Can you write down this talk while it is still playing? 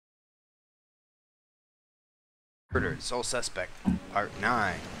Murder, Sole Suspect, Part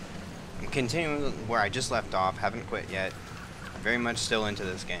 9. I'm continuing where I just left off, haven't quit yet. Very much still into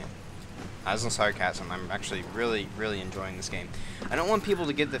this game. As no sarcasm, I'm actually really enjoying this game. I don't want people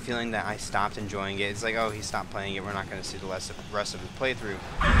to get the feeling that I stopped enjoying it. It's like, oh, he stopped playing it, we're not going to see the rest of his playthrough.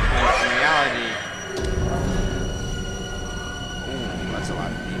 When in reality... Ooh, that's a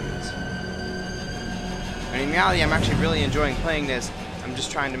lot of demons. When in reality, I'm actually really enjoying playing this. I'm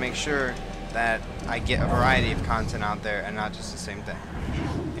just trying to make sure that I get a variety of content out there and not just the same thing.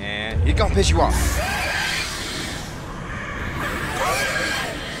 And it's gonna piss you off.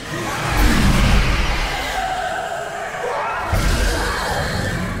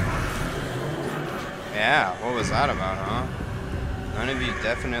 Yeah, what was that about, huh? None of you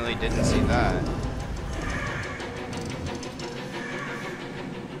definitely didn't see that.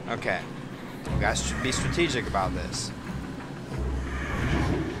 Okay. You guys should be strategic about this.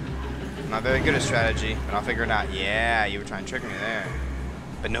 I'm not very good at strategy, but I'll figure it out. Yeah, you were trying to trick me there.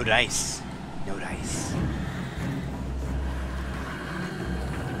 But no dice. No dice.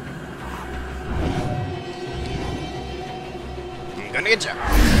 I'm gonna get you.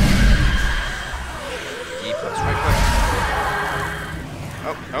 E plus right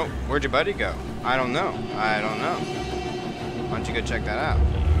quick. Oh, where'd your buddy go? I don't know. I don't know. Why don't you go check that out?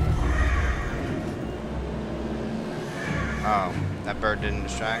 Oh, that bird didn't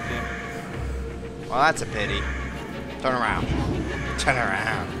distract you? Well, that's a pity. Turn around. Turn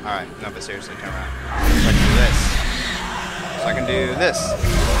around. Alright, no, but seriously, turn around. So I can do this. So I can do this.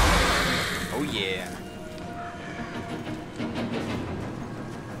 Oh, yeah.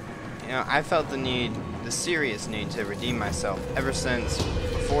 You know, I felt the serious need to redeem myself ever since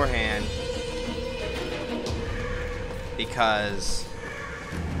beforehand. Because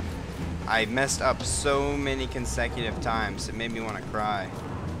I messed up so many consecutive times, it made me want to cry.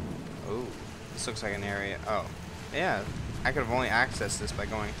 Oh. This looks like an area. Oh, yeah. I could have only accessed this by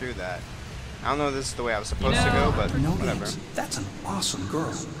going through that. I don't know if this is the way I was supposed to go, but no whatever. names. That's an awesome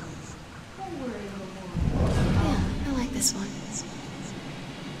girl. Yeah, I like this one.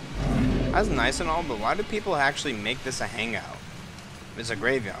 That's nice and all, but why do people actually make this a hangout? It's a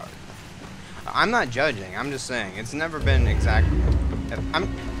graveyard. I'm not judging. I'm just saying it's never been exactly.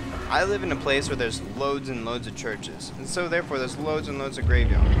 I live in a place where there's loads and loads of churches, and so therefore there's loads and loads of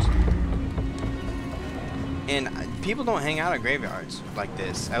graveyards. And people don't hang out at graveyards like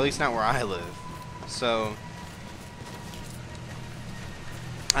this, at least not where I live. So,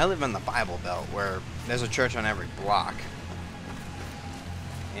 I live in the Bible Belt where there's a church on every block.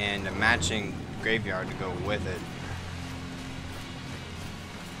 And a matching graveyard to go with it.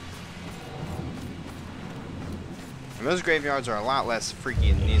 And those graveyards are a lot less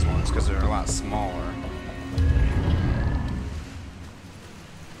freaky than these ones because they're a lot smaller.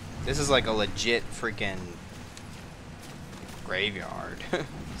 This is like a legit freaking graveyard.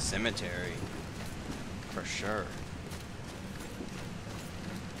 Cemetery. For sure.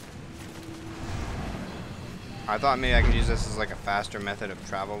 I thought maybe I could use this as like a faster method of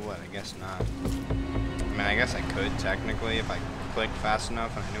travel, but I guess not. I mean, I guess I could technically if I clicked fast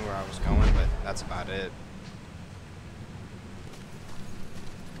enough and I knew where I was going, but that's about it.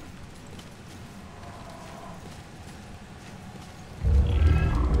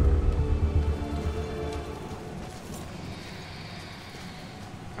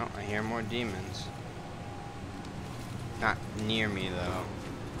 Oh, I hear more demons. Not near me, though.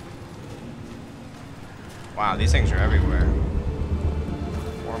 Wow, these things are everywhere.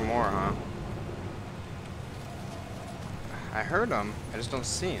 4 more, huh? I heard them. I just don't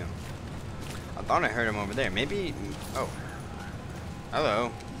see them. I thought I heard them over there. Maybe... Oh.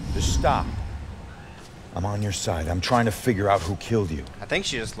 Hello. Just stop. I'm on your side. I'm trying to figure out who killed you. I think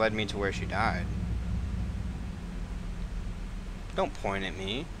she just led me to where she died. Don't point at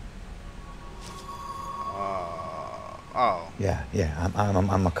me. Oh. Yeah,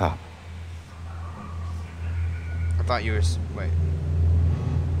 I'm a cop. I thought you were... Wait.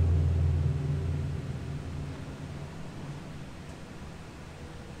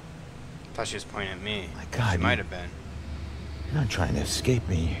 I thought she was pointing at me. My God, she might have been. You're not trying to escape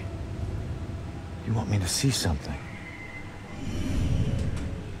me. You want me to see something.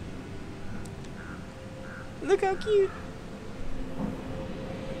 Look how cute.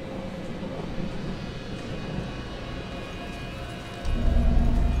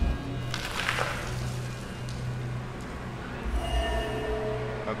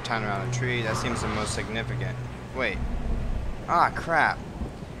 Time around a tree. That seems the most significant. Wait. Ah, crap.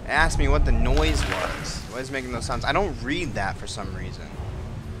 It asked me what the noise was. What is making those sounds? I don't read that for some reason.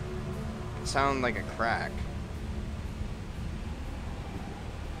 It sounded like a crack.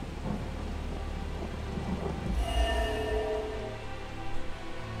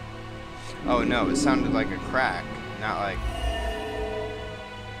 Oh no, it sounded like a crack, not like...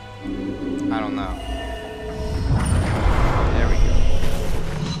 I don't know. There we go.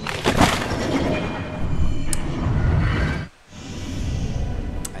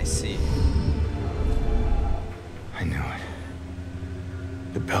 I see. I knew it.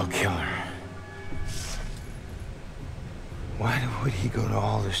 The Bell Killer. Why would he go to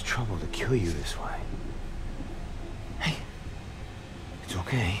all this trouble to kill you this way? Hey, it's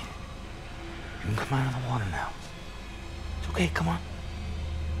okay. You can come out of the water now. It's okay, come on.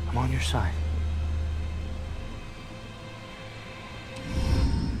 I'm on your side.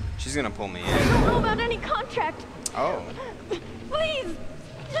 She's gonna pull me I in. don't know about any contract. Oh. Please,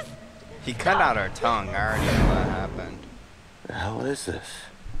 just He cut out her tongue. I already know what happened. The hell is this?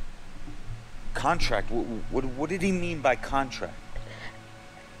 Contract? What did he mean by contract?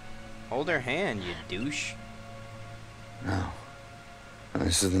 Hold her hand, you douche. No. No,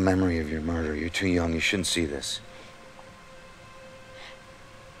 this is the memory of your murder. You're too young. You shouldn't see this.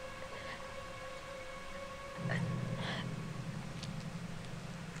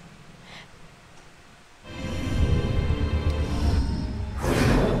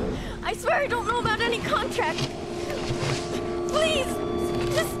 I swear I don't know about any contract. Please,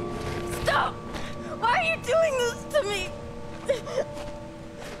 just stop. Why are you doing this to me?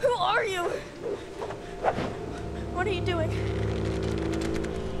 Who are you? What are you doing?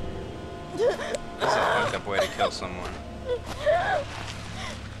 That's a fucked up way to kill someone. You're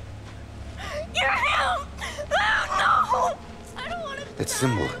him! Oh, no! I don't want to. That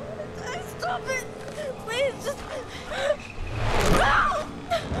symbol. Stop it! Please, just. No!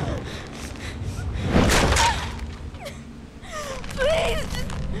 Please! Just...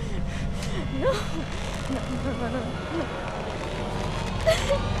 No.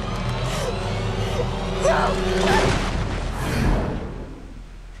 No.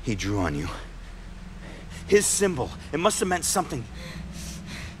 He drew on you. His symbol. It must have meant something.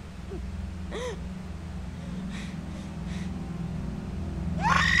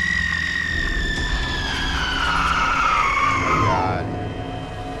 God.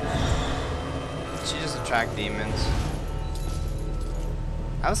 Did she just attract demons?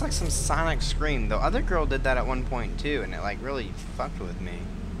 That was like some Sonic scream. The other girl did that at one point too, and it like really fucked with me.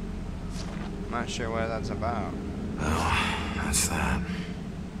 I'm not sure what that's about. Oh, that's that.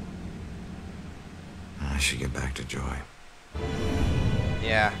 I should get back to Joy.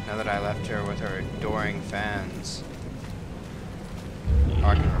 Yeah, now that I left her with her adoring fans. Oh,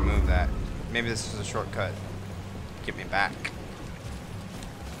 I can remove that. Maybe this is a shortcut. Get me back.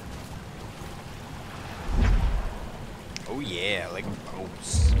 Oh yeah, like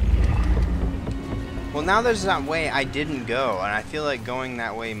boats. Well, now there's that way I didn't go, and I feel like going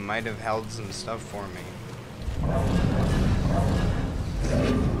that way might have held some stuff for me.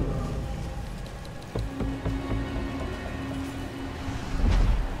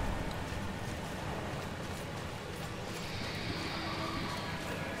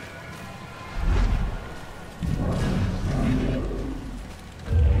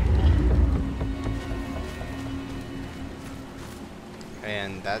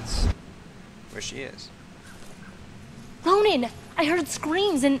 And that's where she is. Ronan, I heard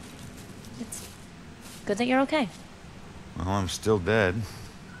screams and it's good that you're okay. Well, I'm still dead.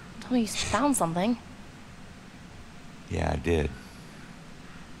 Tell me you found something. Yeah, I did.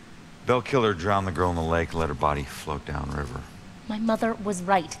 Bell Killer drowned the girl in the lake and let her body float downriver. My mother was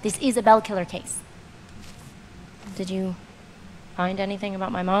right. This is a Bell Killer case. Did you find anything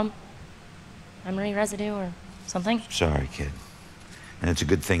about my mom? Memory residue or something? Sorry, kid. And it's a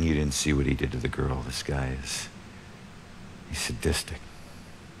good thing you didn't see what he did to the girl. This guy is... he's sadistic.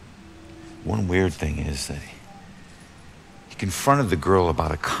 One weird thing is that he confronted the girl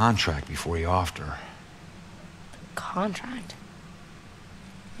about a contract before he offed her. Contract?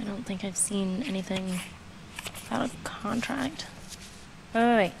 I don't think I've seen anything about a contract.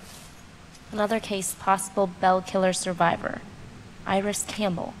 Wait. Another case, possible Bell Killer survivor. Iris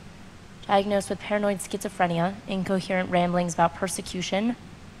Campbell. Diagnosed with paranoid schizophrenia, incoherent ramblings about persecution,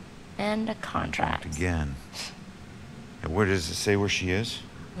 and a contract. Again. And where does it say where she is?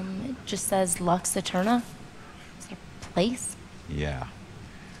 It just says Lux Eterna. Is there a place? Yeah.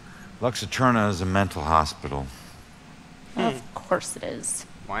 Lux Eterna is a mental hospital. Of course it is.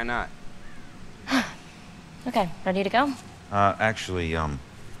 Why not? Okay, ready to go? Actually, go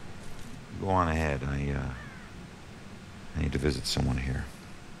on ahead. I need to visit someone here.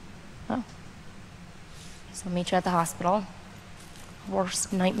 Oh. So I'll meet you at the hospital.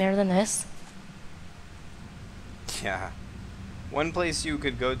 Worst nightmare than this. Yeah. One place you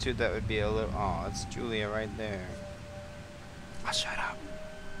could go to that would be a little... Oh, it's Julia right there. Oh, shut up.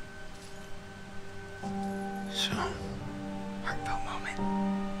 So, Heartfelt moment.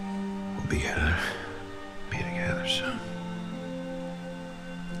 we'll be together soon.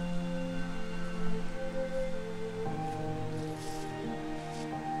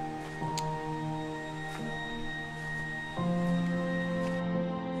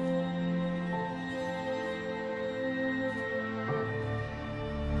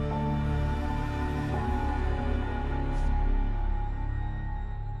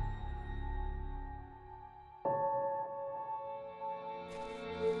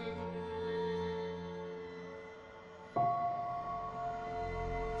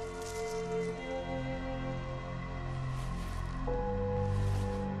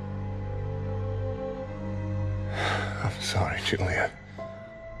 I'm sorry, Julia.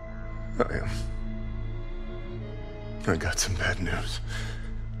 I got some bad news.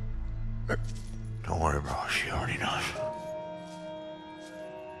 Don't worry, bro. She already knows.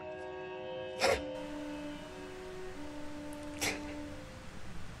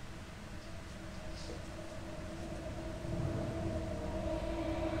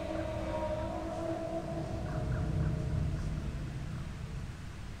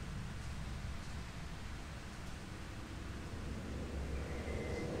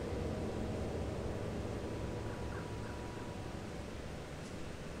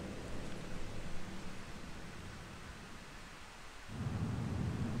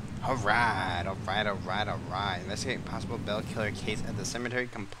 Alright. Investigating possible Bell killer case at the cemetery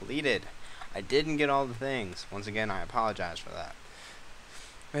completed. I didn't get all the things. Once again, I apologize for that.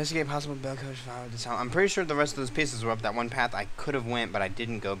 Investigate possible Bell killer found this house. I'm pretty sure the rest of those pieces were up that one path I could have went, but I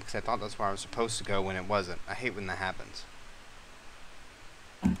didn't go because I thought that's where I was supposed to go when it wasn't. I hate when that happens.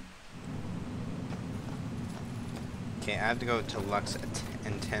 Okay, I have to go to Lux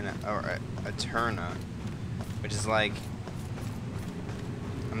Eterna, which is like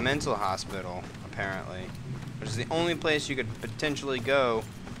a mental hospital, apparently, which is the only place you could potentially go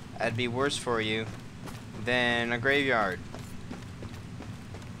that'd be worse for you than a graveyard.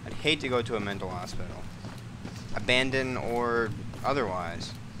 I'd hate to go to a mental hospital, abandoned or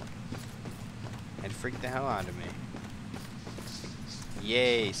otherwise. It'd freak the hell out of me.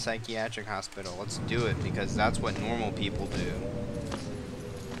 Yay, psychiatric hospital. Let's do it, because that's what normal people do.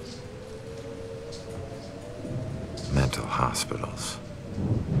 Mental hospitals.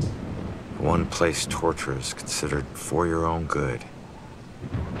 One place torture is considered for your own good.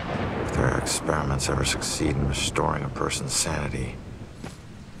 If their experiments ever succeed in restoring a person's sanity,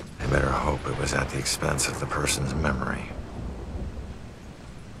 I better hope it was at the expense of the person's memory.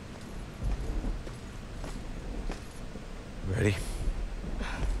 Ready?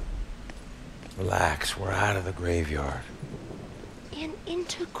 Relax, we're out of the graveyard. And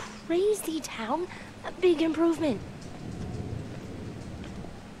into Crazy Town? A big improvement.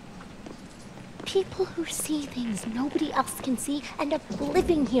 People who see things nobody else can see end up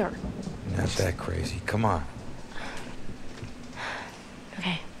living here. Not that crazy. Come on.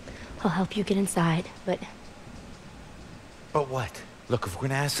 Okay, I'll help you get inside, but... But what? Look, if we're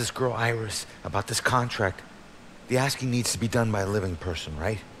gonna ask this girl Iris about this contract, the asking needs to be done by a living person,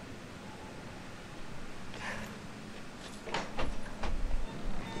 right?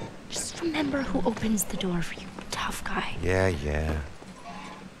 Just remember who opens the door for you, tough guy. Yeah.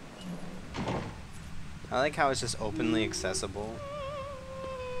 I like how it's just openly accessible.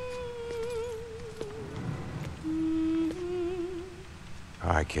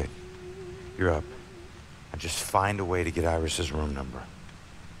 All right, kid. You're up. Now just find a way to get Iris's room number.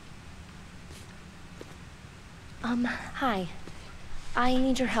 Hi. I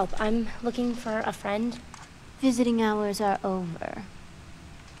need your help. I'm looking for a friend. Visiting hours are over.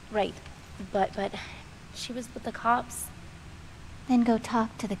 Right. But she was with the cops. Then go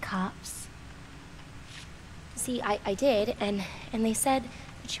talk to the cops. See, I did, and they said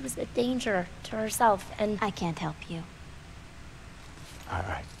that she was a danger to herself, and... I can't help you. All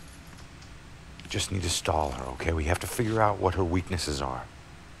right. We just need to stall her, okay? We have to figure out what her weaknesses are.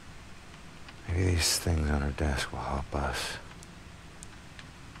 Maybe these things on her desk will help us.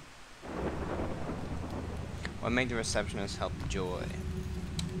 What made the receptionist help Joy?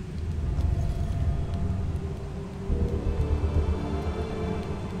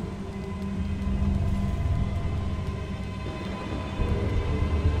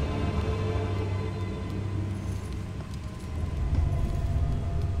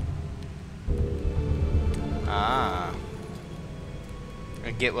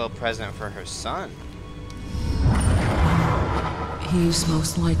 A get-well present for her son. He's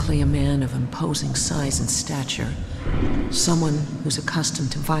most likely a man of imposing size and stature. Someone who's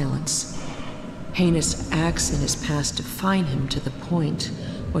accustomed to violence. Heinous acts in his past define him to the point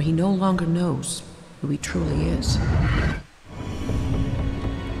where he no longer knows who he truly is.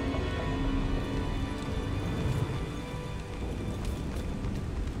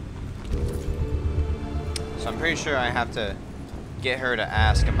 So I'm pretty sure I have to get her to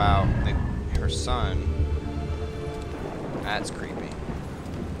ask about her son. That's creepy.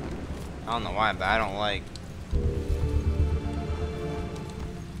 I don't know why, but I don't like...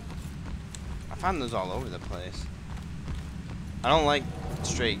 I find those all over the place. I don't like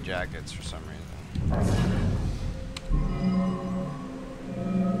straight jackets for some reason.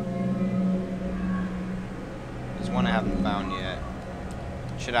 There's one I haven't found yet.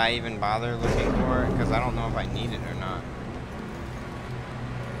 Should I even bother looking for it? Because I don't know if I need it or not.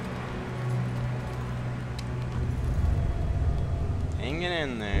 Hanging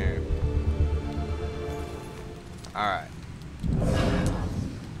in there. Alright.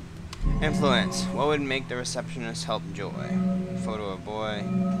 Influence. What would make the receptionist help Joy? Photo of boy.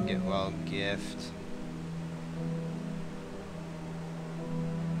 Get well gift.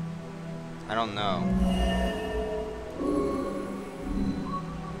 I don't know.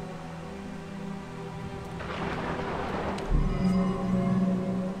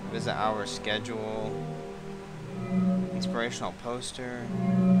 Visit our schedule. Inspirational poster.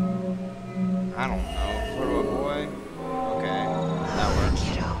 I don't know. Photo of boy. Okay, that works.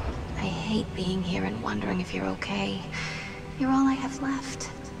 Kiddo, I hate being here and wondering if you're okay. You're all I have left.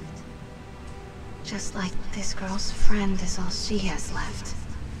 Just like this girl's friend is all she has left.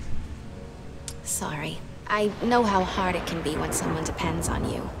 Sorry. I know how hard it can be when someone depends on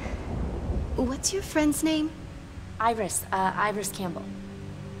you. What's your friend's name? Iris, Iris Campbell.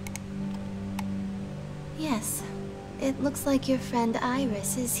 Yes. It looks like your friend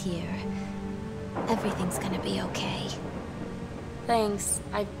Iris is here. Everything's gonna be okay. Thanks.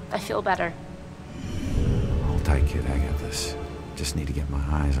 I feel better. Hold tight, kid. I got this. Just need to get my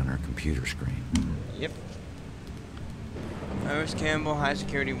eyes on her computer screen. Yep. Iris Campbell, high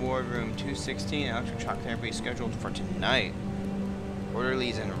security ward room 216. Electric shock therapy scheduled for tonight.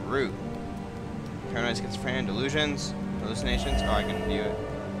 Orderlies en route. Paranoid schizophrenia, delusions, hallucinations. Oh, I can view it.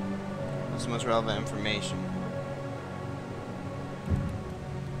 What's the most relevant information?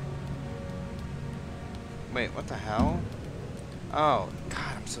 Wait, what the hell? Oh,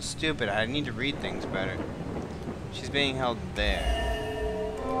 God, I'm so stupid. I need to read things better. She's being held there.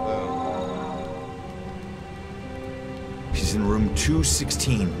 Boom. She's in room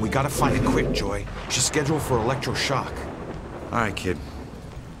 216. We gotta find it quick, Joy. She's scheduled for electroshock. All right, kid.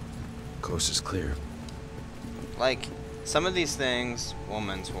 Coast is clear. Like, some of these things,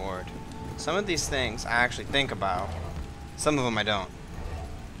 woman's ward. Some of these things I actually think about. Some of them I don't.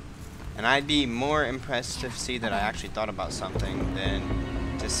 And I'd be more impressed to see that I actually thought about something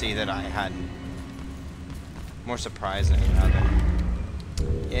than to see that I hadn't. More surprising, rather.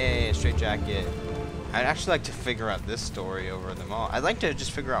 Yay, straight jacket. I'd actually like to figure out this story over them all. I'd like to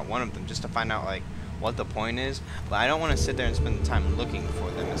just figure out one of them just to find out, like, what the point is. But I don't want to sit there and spend the time looking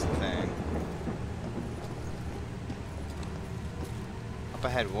for them is the thing. Up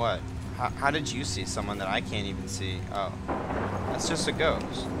ahead, what? How did you see someone that I can't even see? Oh, that's just a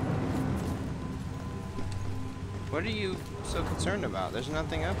ghost. What are you so concerned about? There's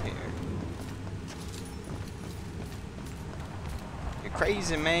nothing up here. You're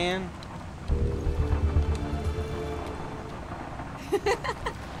crazy, man.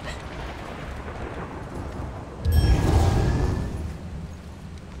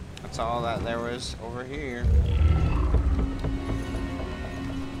 That's all that there was over here.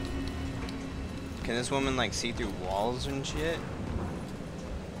 Can this woman like see through walls and shit?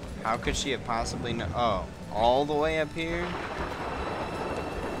 How could she have possibly known? Oh, all the way up here?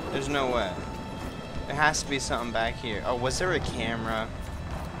 There's no way. There has to be something back here. Oh, was there a camera?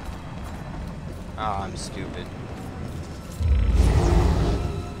 Oh, I'm stupid.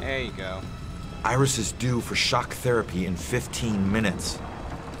 There you go. Iris is due for shock therapy in 15 minutes.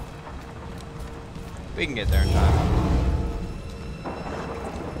 We can get there in time.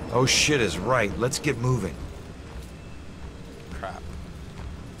 Oh, shit is right. Let's get moving. Crap.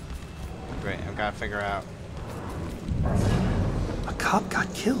 Great, I've got to figure out. A cop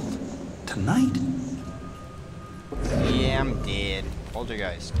got killed. Tonight? Yeah, I'm dead.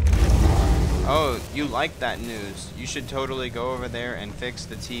 Poltergeist. Oh, you like that news. You should totally go over there and fix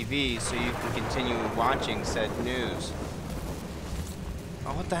the TV so you can continue watching said news.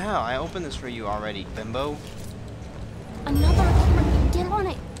 Oh, what the hell? I opened this for you already, bimbo. Another camera. Get on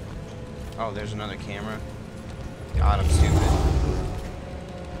it. Oh, there's another camera. God, I'm stupid.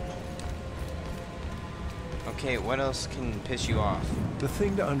 Okay, what else can piss you off? The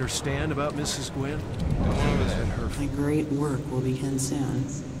thing to understand about Mrs. Gwynn Go over is there. that her My great work will begin soon.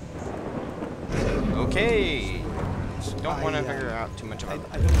 Okay. Don't want to figure out too much about it.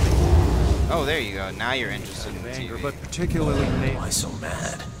 Oh, there you go. Now you're interested in the Anger, TV. but particularly why so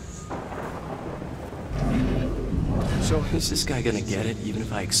mad? So is this guy gonna get it, even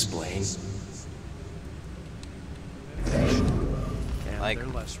if I explain? Like, they're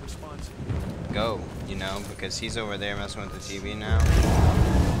less responsive. go, you know, because he's over there messing with the TV now.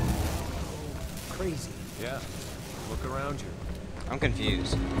 Crazy. Yeah. Look around you. I'm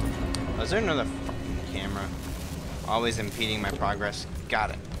confused. Oh, is there another fucking camera? Always impeding my progress.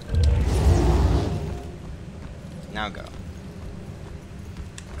 Got it. Now go.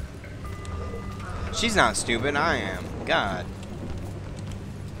 She's not stupid, I am. God.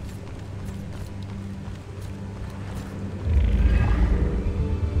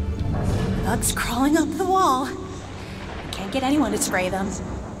 Bugs crawling up the wall. Can't get anyone to spray them.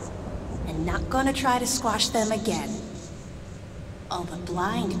 And not gonna try to squash them again. All the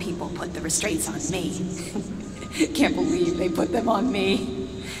blind people put the restraints on me. Can't believe they put them on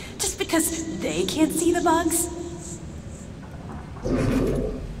me. Just because they can't see the bugs?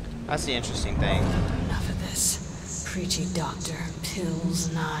 That's the interesting thing. Enough of this. Preachy doctor,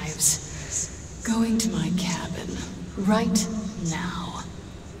 pills, knives. Going to my cabin. Right now.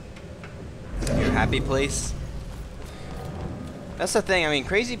 Your happy place? That's the thing, I mean,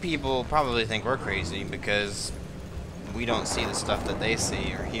 crazy people probably think we're crazy because we don't see the stuff that they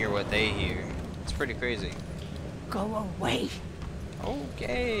see or hear what they hear. It's pretty crazy. Go away.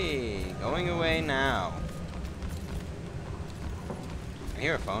 Okay, going away now. I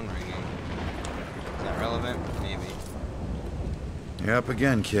hear a phone ringing. Is that relevant? Maybe. You're up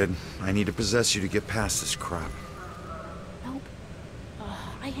again, kid. I need to possess you to get past this crap. Nope.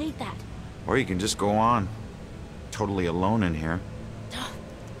 I hate that. Or you can just go on. Totally alone in here.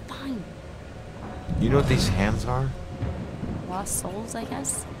 Fine. You know what these hands are? Lost souls, I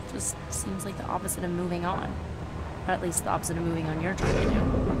guess. Just seems like the opposite of moving on. Or at least the opposite of moving on you're trying to do.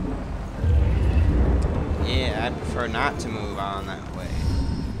 Yeah, I'd prefer not to move on that way.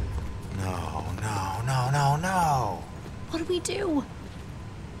 No, no, no, no, no. What do we do?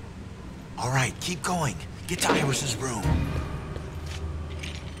 All right, keep going. Get to Iris's room.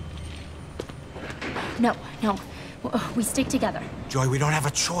 No, no. We stick together. Joy, we don't have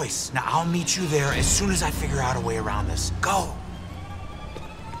a choice. Now, I'll meet you there as soon as I figure out a way around this. Go!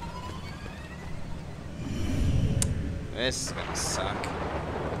 This is gonna suck.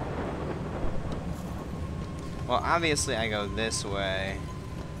 Well, obviously I go this way.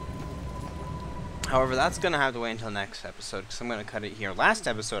 However, that's gonna have to wait until next episode because I'm gonna cut it here. Last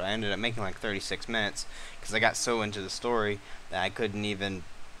episode I ended up making like 36 minutes because I got so into the story that I couldn't even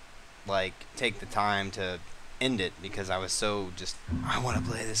like take the time to end it because I was so just, I want to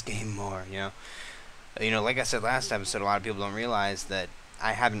play this game more, you know. You know, like I said last episode, a lot of people don't realize that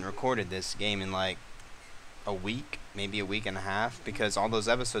I haven't recorded this game in like a week, maybe a week and a half, because all those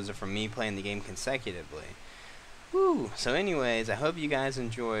episodes are from me playing the game consecutively. Woo! So anyways, I hope you guys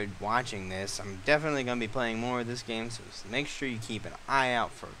enjoyed watching this. I'm definitely going to be playing more of this game, so make sure you keep an eye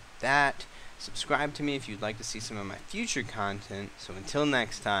out for that. Subscribe to me if you'd like to see some of my future content. So until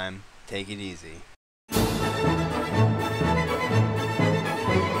next time, take it easy.